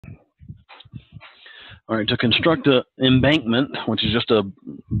All right, to construct an embankment, which is just a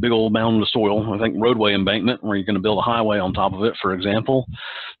big old mound of soil, I think roadway embankment, where you're going to build a highway on top of it, for example,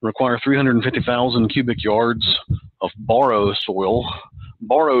 require 350,000 cubic yards of borrow soil.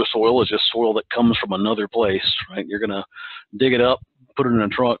 Borrow soil is just soil that comes from another place, right? You're going to dig it up, put it in a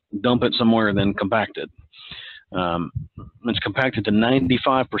truck, dump it somewhere, and then compact it. It's compacted to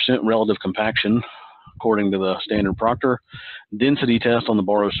 95% relative compaction, according to the standard Proctor. Density test on the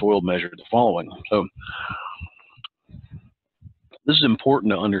borrow soil measured the following. So this is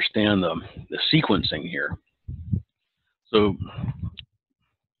important to understand the sequencing here. So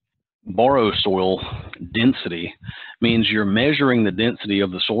borrow soil density means you're measuring the density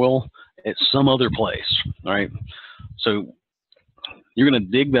of the soil at some other place, all right? So you're going to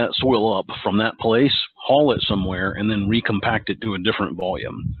dig that soil up from that place, haul it somewhere, and then recompact it to a different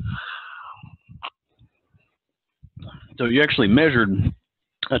volume. So you actually measured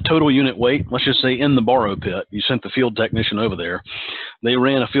a total unit weight, let's just say in the borrow pit. You sent the field technician over there. They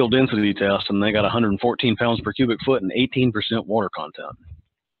ran a field density test, and they got 114 pounds per cubic foot and 18% water content.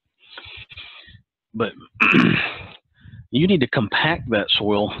 But you need to compact that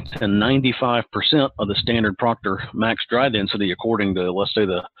soil to 95% of the standard Proctor max dry density according to, let's say,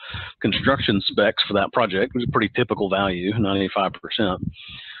 the construction specs for that project, which is a pretty typical value, 95%.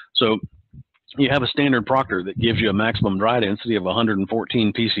 So you have a standard Proctor that gives you a maximum dry density of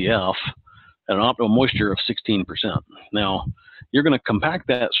 114 PCF and an optimal moisture of 16%. Now, you're going to compact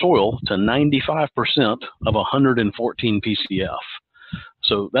that soil to 95% of 114 PCF.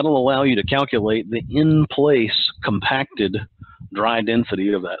 So that'll allow you to calculate the in-place compacted dry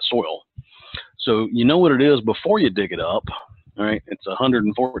density of that soil. So you know what it is before you dig it up, all right? It's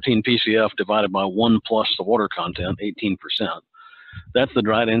 114 PCF divided by 1 plus the water content, 18%. That's the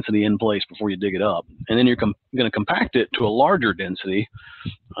dry density in place before you dig it up. And then you're going to compact it to a larger density,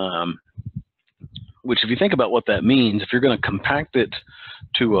 which if you think about what that means, if you're going to compact it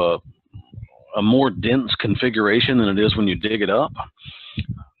to a more dense configuration than it is when you dig it up,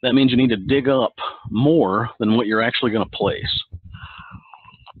 that means you need to dig up more than what you're actually going to place.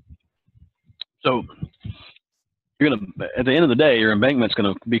 So you're going to, at the end of the day, your embankment's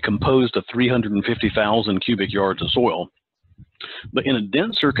going to be composed of 350,000 cubic yards of soil, but in a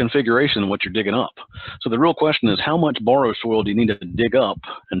denser configuration than what you're digging up. So the real question is, how much borrow soil do you need to dig up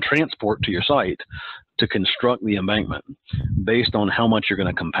and transport to your site to construct the embankment based on how much you're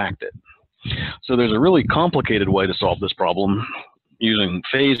going to compact it? So there's a really complicated way to solve this problem using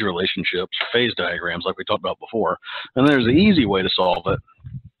phase relationships, phase diagrams like we talked about before. And there's an easy way to solve it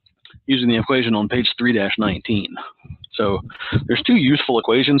using the equation on page 3-19. So there's two useful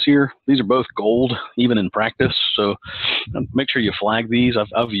equations here. These are both gold, even in practice. So make sure you flag these.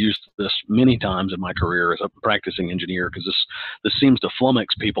 I've used this many times in my career as a practicing engineer, because this seems to flummox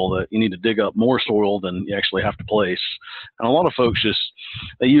people that you need to dig up more soil than you actually have to place. And a lot of folks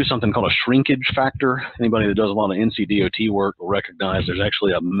they use something called a shrinkage factor. Anybody that does a lot of NCDOT work will recognize there's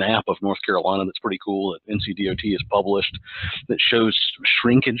actually a map of North Carolina that's pretty cool that NCDOT has published that shows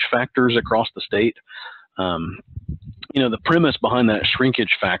shrinkage factors across the state. You know, the premise behind that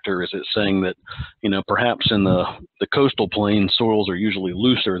shrinkage factor is it's saying that, you know, perhaps in the coastal plain, soils are usually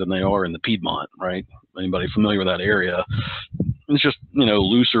looser than they are in the Piedmont, right? Anybody familiar with that area? It's just, you know,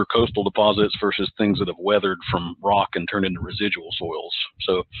 looser coastal deposits versus things that have weathered from rock and turned into residual soils.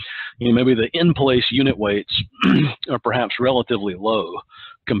 So, you know, maybe the in-place unit weights are perhaps relatively low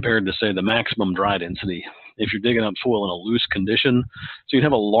compared to, say, the maximum dry density if you're digging up soil in a loose condition. So you'd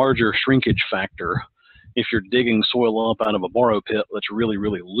have a larger shrinkage factor if you're digging soil up out of a borrow pit that's really,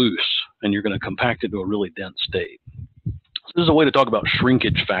 really loose, and you're going to compact it to a really dense state. So this is a way to talk about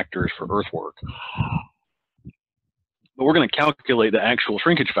shrinkage factors for earthwork. But we're going to calculate the actual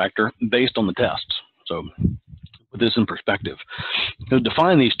shrinkage factor based on the tests. So put this in perspective. To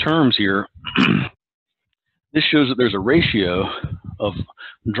define these terms here, this shows that there's a ratio of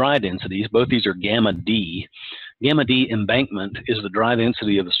dry densities. Both these are gamma D. Gamma D embankment is the dry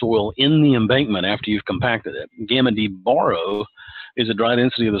density of the soil in the embankment after you've compacted it. Gamma D borrow is the dry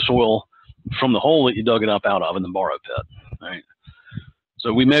density of the soil from the hole that you dug it up out of in the borrow pit. All right.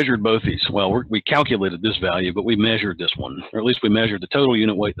 So we measured both these. Well, we calculated this value, but we measured this one, or at least we measured the total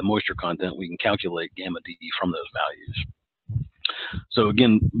unit weight, the moisture content. We can calculate gamma D from those values. So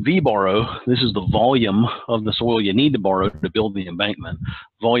again, V borrow, this is the volume of the soil you need to borrow to build the embankment.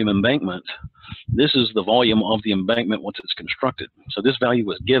 Volume embankment, this is the volume of the embankment once it's constructed. So this value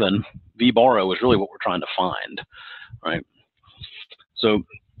was given. V borrow is really what we're trying to find, right? So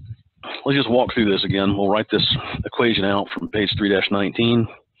let's just walk through this again. We'll write this equation out from page 3-19.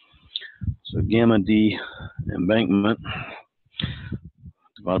 So gamma D embankment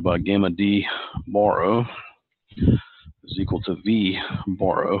divided by gamma D borrow is equal to V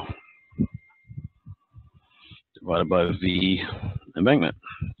borrow divided by V embankment.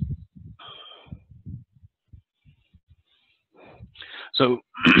 So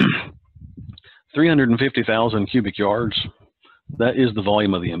 350,000 cubic yards, that is the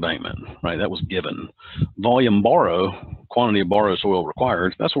volume of the embankment, right? That was given. Volume borrow, quantity of borrow soil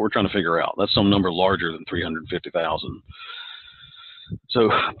required, that's what we're trying to figure out. That's some number larger than 350,000. So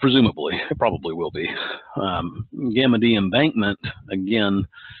presumably, it probably will be. Gamma D embankment, again,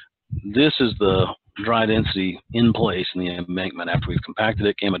 this is the dry density in place in the embankment after we've compacted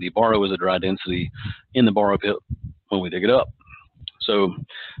it. Gamma D borrow is a dry density in the borrow pit when we dig it up. So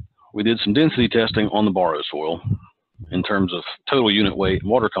we did some density testing on the borrow soil in terms of total unit weight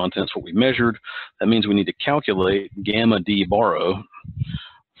and water contents, what we measured. That means we need to calculate gamma D borrow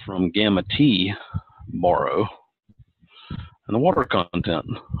from gamma T borrow and the water content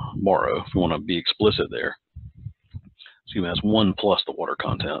borrow, if we want to be explicit there. Excuse me, that's 1 plus the water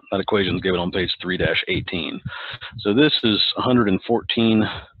content. That equation is given on page 3-18. So this is 114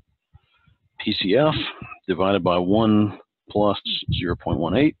 PCF divided by 1 plus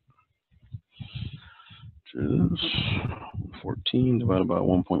 0.18, which is 14 divided by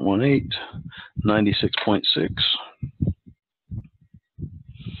 1.18, 96.6.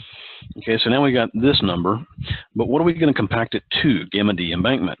 Okay, so now we got this number, but what are we going to compact it to, gamma D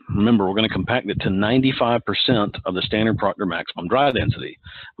embankment? Remember, we're going to compact it to 95% of the standard Proctor maximum dry density.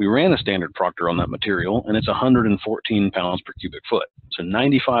 We ran a standard Proctor on that material, and it's 114 pounds per cubic foot. So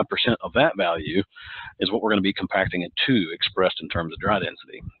 95% of that value is what we're going to be compacting it to, expressed in terms of dry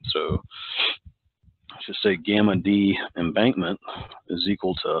density. So let's just say gamma D embankment is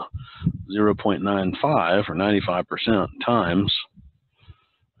equal to 0.95 or 95% times,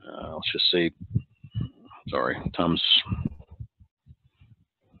 let's just say, sorry, times,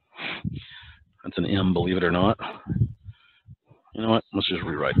 that's an M, believe it or not. You know what, let's just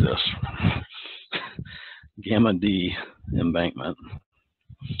rewrite this. Gamma D embankment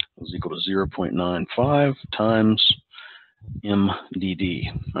is equal to 0.95 times MDD,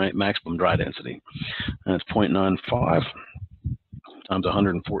 right, maximum dry density. And it's 0.95 times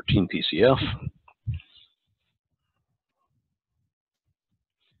 114 PCF.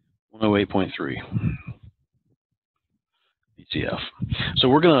 108.3 PCF. So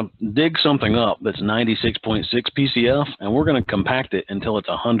we're going to dig something up that's 96.6 PCF, and we're going to compact it until it's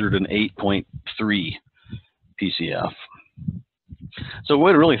 108.3 PCF. So the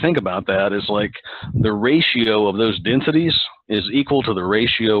way to really think about that is like the ratio of those densities is equal to the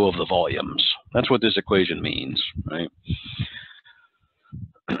ratio of the volumes. That's what this equation means, right?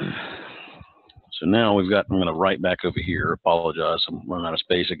 So now we've got, I'm going to write back over here. Apologize, I'm running out of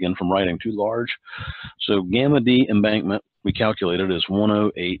space again from writing too large. So gamma D embankment, we calculated as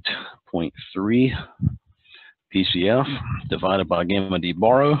 108.3 PCF divided by gamma D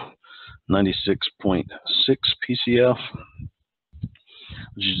borrow, 96.6 PCF,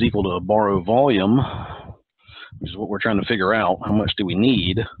 which is equal to a borrow volume, which is what we're trying to figure out. How much do we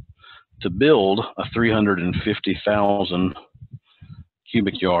need to build a 350,000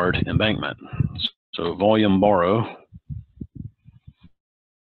 cubic yard embankment? So volume borrow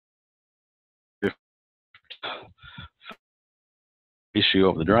ratio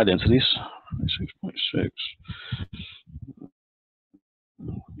of the dry densities, 6.6,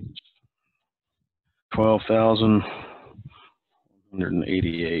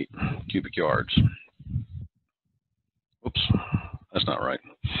 12,188 cubic yards. Oops, that's not right.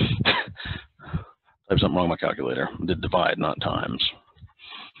 Typed something wrong with my calculator. I did divide, not times.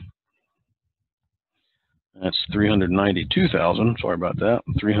 That's 392,000, sorry about that,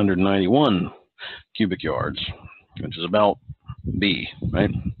 391 cubic yards, which is about B,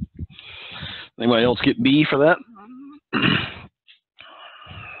 right? Anybody else get B for that?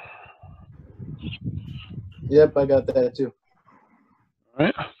 Yep, I got that too. All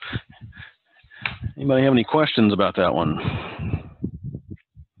right. Anybody have any questions about that one?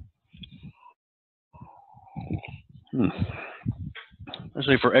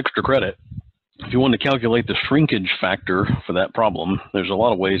 Actually, for extra credit, if you want to calculate the shrinkage factor for that problem, there's a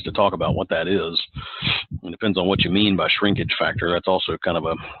lot of ways to talk about what that is. It depends on what you mean by shrinkage factor. That's also kind of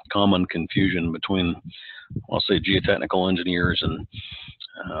a common confusion between, I'll say, geotechnical engineers and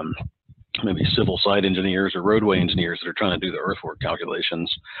maybe civil site engineers or roadway engineers that are trying to do the earthwork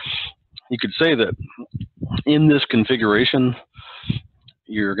calculations. You could say that in this configuration,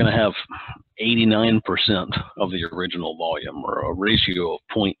 you're going to have 89% of the original volume, or a ratio of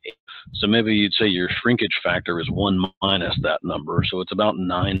 0.8. So maybe you'd say your shrinkage factor is 1 minus that number, so it's about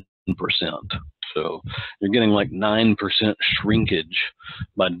 9%. So you're getting like 9% shrinkage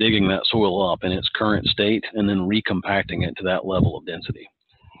by digging that soil up in its current state and then recompacting it to that level of density.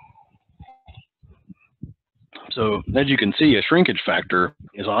 So as you can see, a shrinkage factor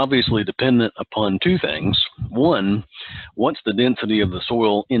is obviously dependent upon two things. One, what's the density of the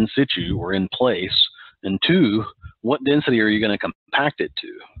soil in situ or in place? And two, what density are you going to compact it to?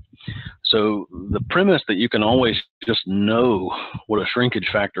 So the premise that you can always just know what a shrinkage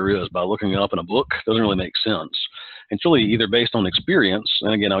factor is by looking it up in a book doesn't really make sense. It's really either based on experience,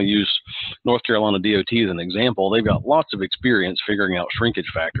 and again, I'll use North Carolina DOT as an example. They've got lots of experience figuring out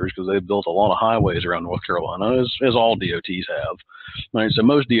shrinkage factors because they've built a lot of highways around North Carolina, as all DOTs have. Right, so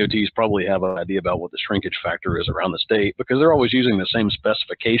most DOTs probably have an idea about what the shrinkage factor is around the state because they're always using the same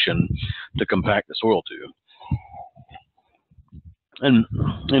specification to compact the soil to. And,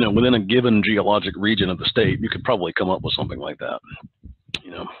 you know, within a given geologic region of the state, you could probably come up with something like that.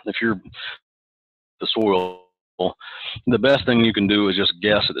 You know, if you're the soil, the best thing you can do is just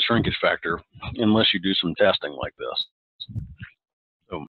guess at the shrinkage factor unless you do some testing like this.